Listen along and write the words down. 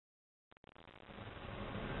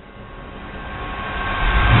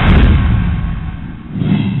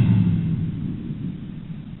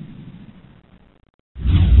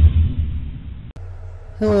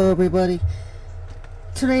Hello everybody.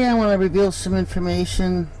 Today I want to reveal some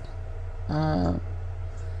information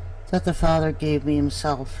that the Father gave me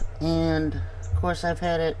himself, and of course I've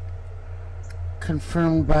had it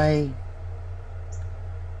confirmed by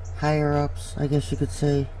higher ups, I guess you could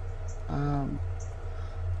say. All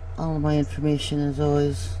of my information is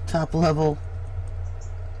always top level,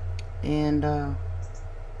 and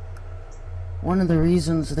one of the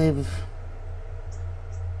reasons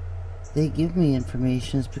they give me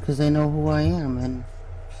information is because they know who I am. And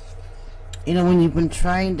you know, when you've been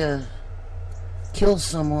trying to kill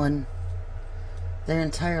someone their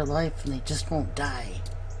entire life and they just won't die,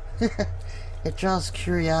 it draws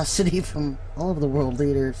curiosity from all of the world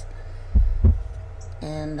leaders.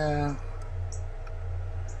 And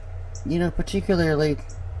you know, particularly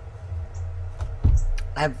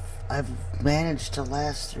I've managed to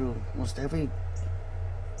last through almost every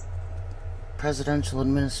presidential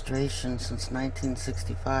administration since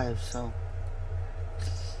 1965, so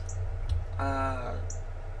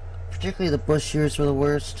particularly the Bush years were the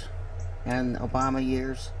worst, and Obama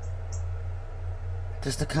years.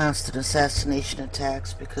 Just the constant assassination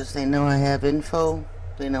attacks, because they know I have info,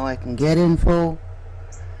 they know I can get info,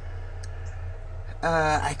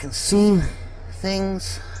 I can see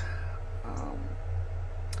things.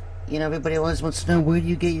 You know, everybody always wants to know, where do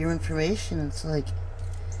you get your information? It's like,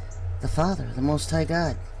 the Father, the Most High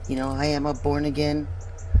God. You know, I am a born-again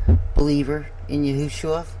believer in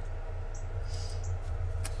Yahushua.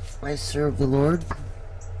 I serve the Lord.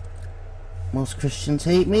 Most Christians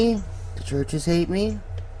hate me. The churches hate me.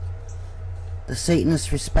 The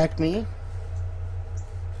Satanists respect me.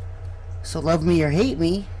 So love me or hate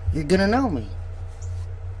me, you're gonna know me.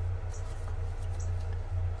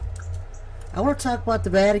 I want to talk about the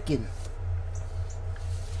Vatican.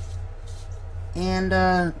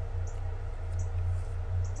 And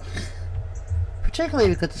particularly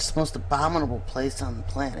because it's the most abominable place on the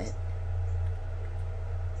planet.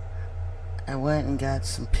 I went and got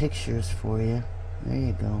some pictures for you. There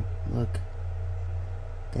you go. Look.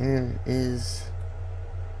 There is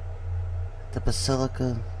the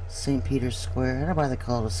Basilica, St. Peter's Square. I don't know why they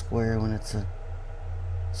call it a square when it's a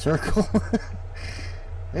circle.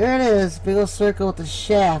 There it is. Big old circle with the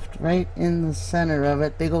shaft right in the center of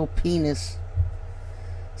it. Big old penis.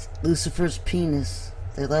 It's Lucifer's penis.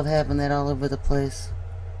 They love having that all over the place.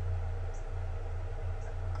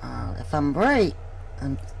 If I'm right,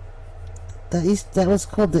 that was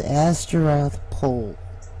called the Astaroth pole.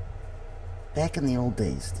 Back in the old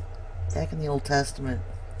days, back in the Old Testament,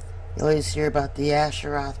 you always hear about the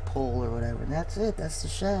Astaroth pole or whatever, and that's it. That's the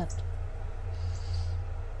shaft.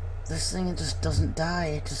 This thing, it just doesn't die.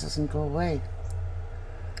 It just doesn't go away.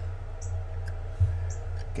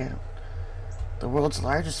 Again, the world's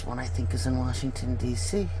largest one, I think, is in Washington,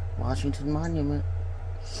 D.C. Washington Monument.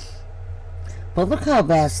 But look how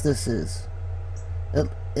vast this is.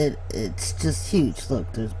 It's just huge.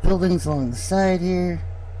 Look, there's buildings along the side here.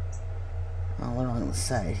 All along the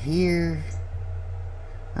side here.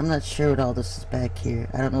 I'm not sure what all this is back here.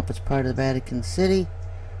 I don't know if it's part of the Vatican City,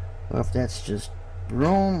 or if that's just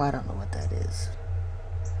Rome. I don't know what that is.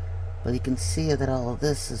 But you can see that all of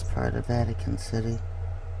this is part of Vatican City,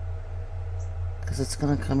 because it's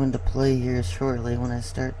going to come into play here shortly when I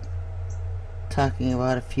start talking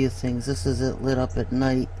about a few things. This is it lit up at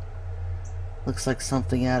night. Looks like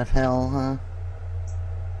something out of hell, huh?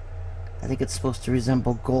 I think it's supposed to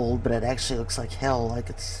resemble gold, but it actually looks like hell,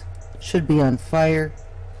 like it should be on fire.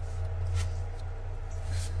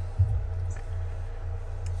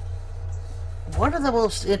 One of the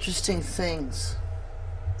most interesting things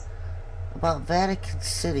about Vatican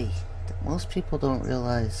City that most people don't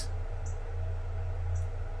realize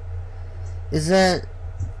is that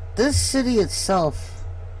this city itself,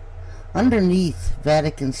 underneath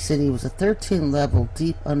Vatican City, was a 13-level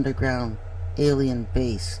deep underground alien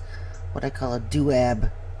base. What I call a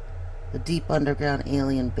DUAB, a deep underground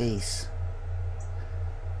alien base.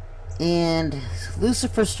 And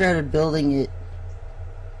Lucifer started building it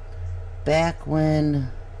back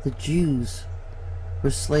when the Jews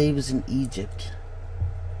were slaves in Egypt.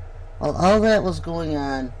 While all that was going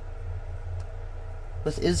on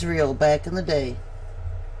with Israel back in the day,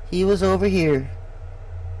 he was over here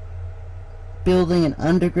building an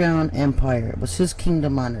underground empire. It was his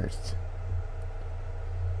kingdom on earth.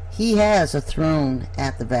 He has a throne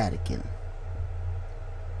at the Vatican.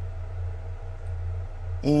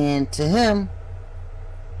 And to him,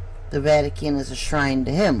 the Vatican is a shrine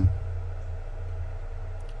to him.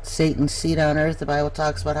 Satan's seat on earth. The Bible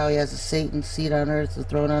talks about how he has a Satan's seat on earth, a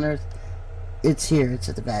throne on earth. It's here. It's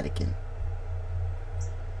at the Vatican.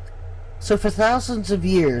 So for thousands of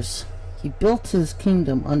years, he built his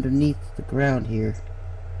kingdom underneath the ground here.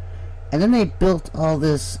 And then they built all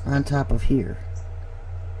this on top of here.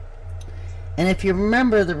 And if you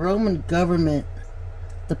remember, the Roman government,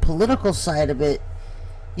 the political side of it,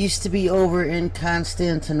 used to be over in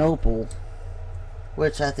Constantinople,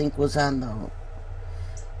 which I think was on the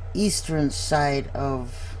eastern side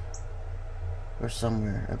of, or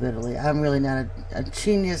somewhere, of Italy. I'm really not a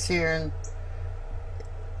genius here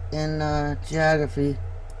in geography.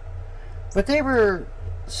 But they were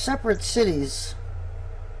separate cities.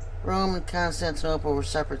 Rome and Constantinople were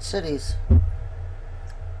separate cities.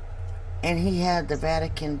 And he had the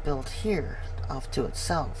Vatican built here, off to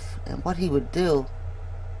itself. And what he would do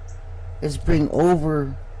is bring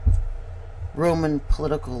over Roman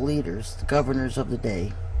political leaders, the governors of the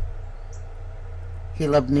day. He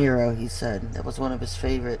loved Nero, he said. That was one of his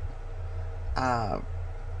favorite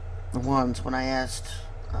ones. When I asked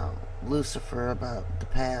Lucifer about the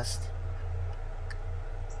past,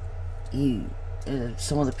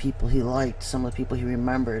 some of the people he liked, some of the people he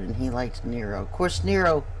remembered, and he liked Nero. Of course,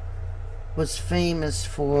 Nero was famous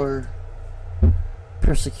for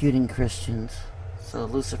persecuting Christians, so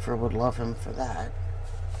Lucifer would love him for that,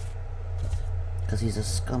 because he's a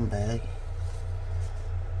scumbag.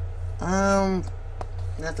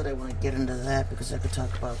 Not that I want to get into that, because I could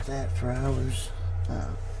talk about that for hours.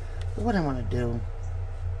 But what I want to do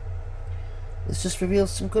is just reveal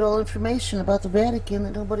some good old information about the Vatican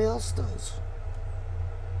that nobody else does.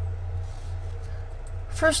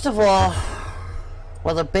 First of all,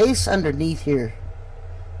 well, the base underneath here,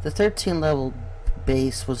 the 13-level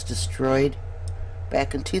base, was destroyed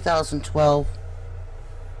back in 2012.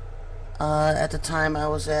 At the time, I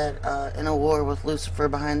was in a war with Lucifer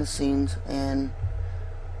behind the scenes, and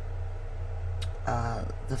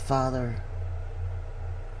the Father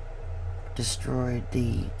destroyed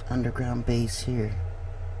the underground base here.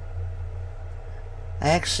 I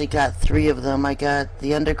actually got 3 of them. I got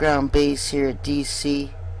the underground base here at DC,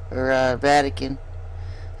 or Vatican.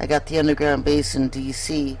 I got the underground base in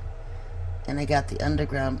DC, and I got the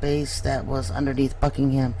underground base that was underneath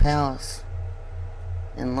Buckingham Palace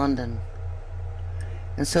in London.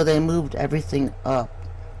 And so they moved everything up.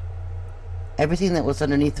 Everything that was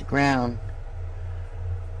underneath the ground,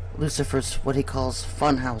 Lucifer's what he calls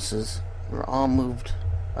fun houses, were all moved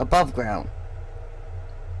above ground.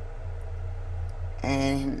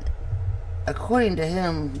 And according to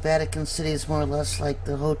him, Vatican City is more or less like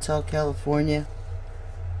the Hotel California.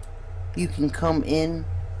 You can come in,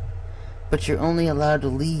 but you're only allowed to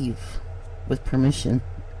leave with permission.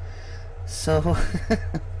 So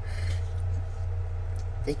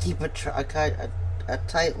they keep a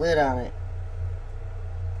tight lid on it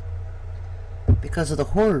because of the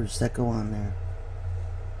horrors that go on there.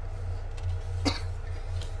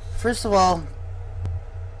 First of all,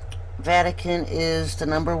 Vatican is the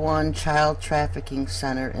 #1 child trafficking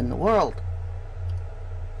center in the world.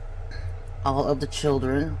 All of the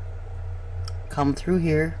children come through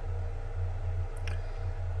here.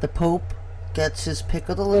 The Pope gets his pick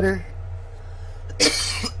of the litter,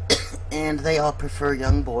 and they all prefer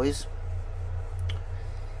young boys.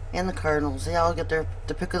 And the cardinals, they all get the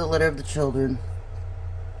pick of the litter of the children,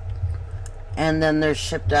 and then they're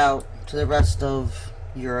shipped out to the rest of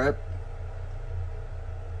Europe.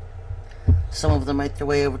 Some of them make their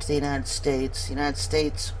way over to the United States. The United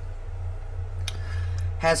States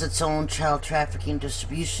has its own child trafficking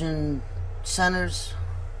distribution centers.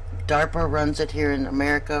 DARPA runs it here in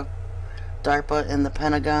America. DARPA in the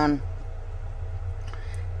Pentagon.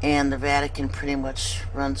 And the Vatican pretty much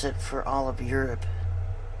runs it for all of Europe.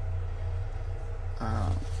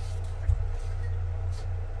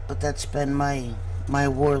 But that's been my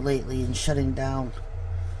war lately in shutting down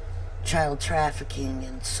child trafficking,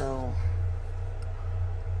 and so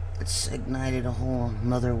it's ignited a whole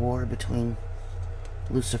another war between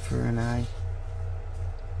Lucifer and I,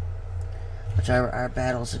 which our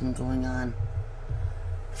battles have been going on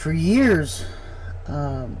for years.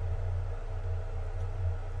 No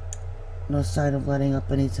sign of letting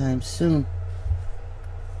up anytime soon.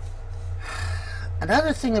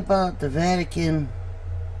 Another thing about the Vatican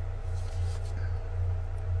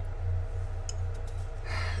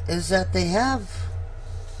is that they have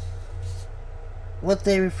what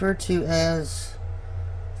they refer to as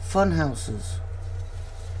fun houses.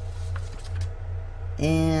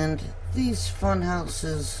 And these fun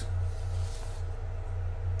houses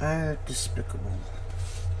are despicable.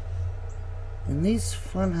 And these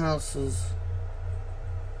fun houses,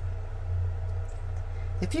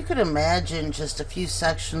 if you could imagine just a few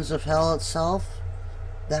sections of hell itself,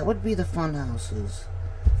 that would be the fun houses.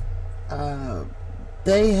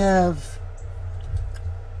 They have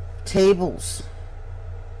tables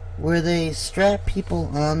where they strap people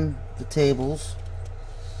on the tables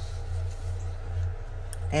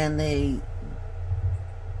and they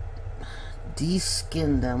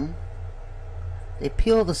de-skin them. They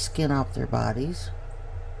peel the skin off their bodies.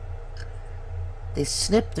 They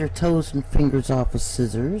snip their toes and fingers off with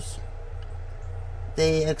scissors.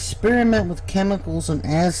 They experiment with chemicals and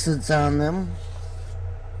acids on them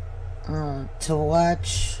to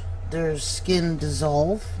watch their skin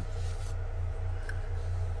dissolve.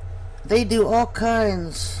 They do all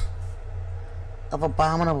kinds of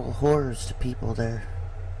abominable horrors to people there.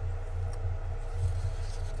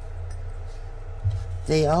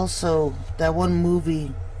 They also, that one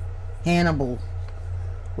movie, Hannibal,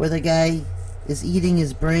 where the guy is eating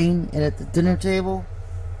his brain at the dinner table,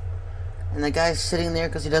 and the guy's sitting there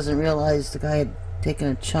because he doesn't realize the guy had taken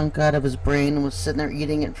a chunk out of his brain and was sitting there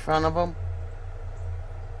eating it in front of him.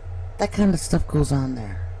 That kind of stuff goes on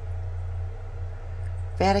there.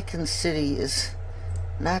 Vatican City is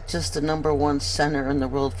not just the #1 center in the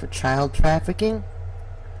world for child trafficking,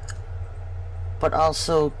 but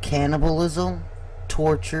also cannibalism,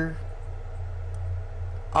 torture,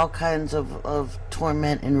 all kinds of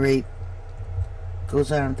torment and rape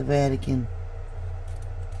goes on at the Vatican.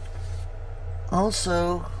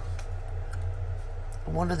 Also,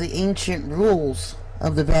 one of the ancient rules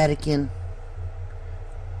of the Vatican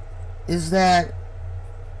is that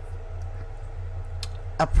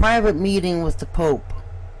a private meeting with the Pope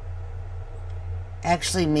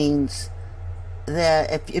actually means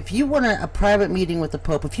that if you want a private meeting with the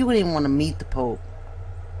Pope, if you wouldn't even want to meet the Pope,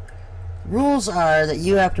 rules are that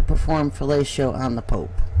you have to perform fellatio on the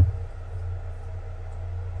Pope.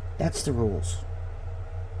 That's the rules.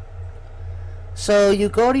 So you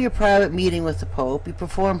go to your private meeting with the Pope, you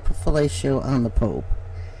perform fellatio on the Pope,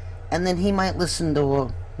 and then he might listen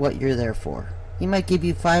to what you're there for. He might give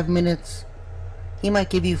you 5 minutes, he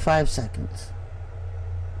might give you 5 seconds.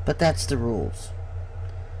 But that's the rules.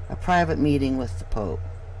 A private meeting with the Pope.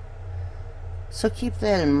 So keep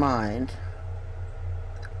that in mind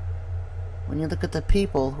when you look at the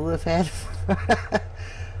people who have had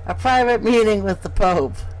a private meeting with the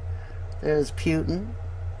Pope. There's Putin,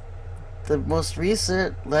 the most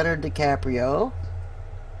recent, Leonardo DiCaprio.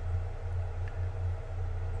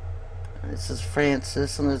 This is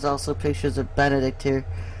Francis, and there's also pictures of Benedict here.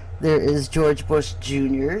 There is George Bush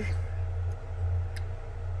Jr.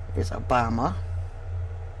 There's Obama.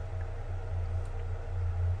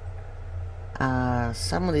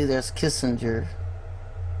 Somebody, there's Kissinger.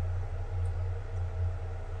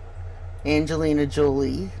 Angelina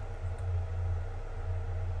Jolie.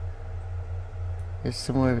 There's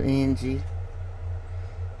some more of Angie.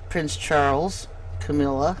 Prince Charles.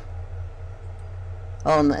 Camilla.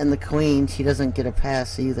 Oh, and the Queen. She doesn't get a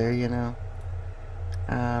pass either, you know.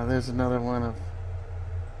 There's another one of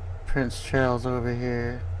Prince Charles over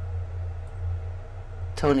here.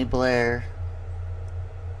 Tony Blair.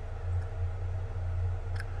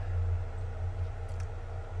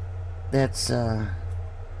 That's the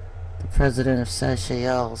president of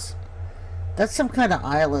Seychelles. That's some kind of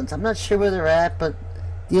islands. I'm not sure where they're at, but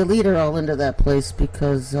the elite are all into that place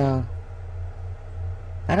because I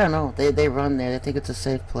don't know. They run there. They think it's a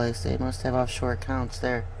safe place. They must have offshore accounts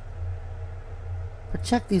there. But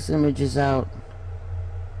check these images out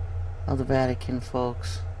of the Vatican,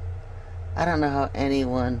 folks. I don't know how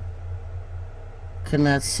anyone could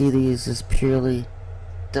not see these as purely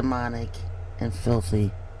demonic and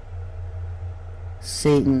filthy.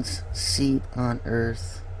 Satan's seat on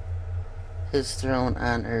earth, his throne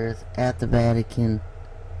on earth at the Vatican.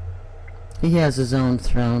 He has his own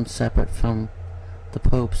throne separate from the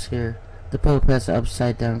Pope's here. The Pope has an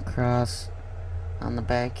upside down cross on the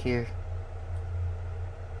back here.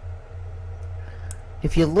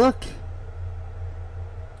 If you look,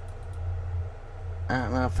 I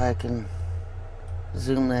don't know if I can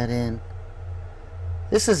zoom that in.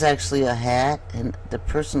 This is actually a hat, and the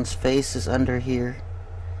person's face is under here.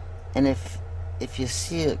 And if you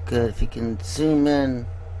see it good, if you can zoom in,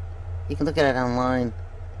 you can look at it online.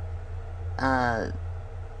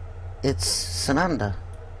 It's Sananda.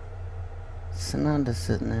 Sananda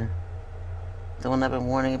sitting there. The one I've been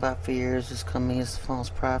warning about for years is coming as the false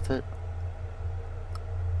prophet.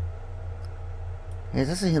 Yeah,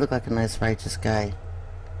 doesn't he look like a nice righteous guy?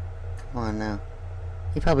 Come on now.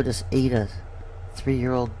 He probably just ate a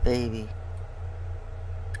 3-year-old baby.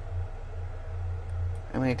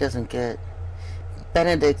 I mean, it doesn't get...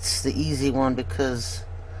 Benedict's the easy one because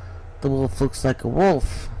the wolf looks like a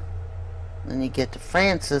wolf. Then you get to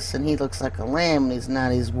Francis and he looks like a lamb, and he's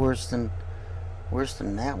not. He's worse than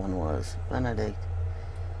that one was, Benedict.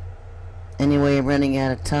 Anyway, I'm running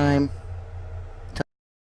out of time.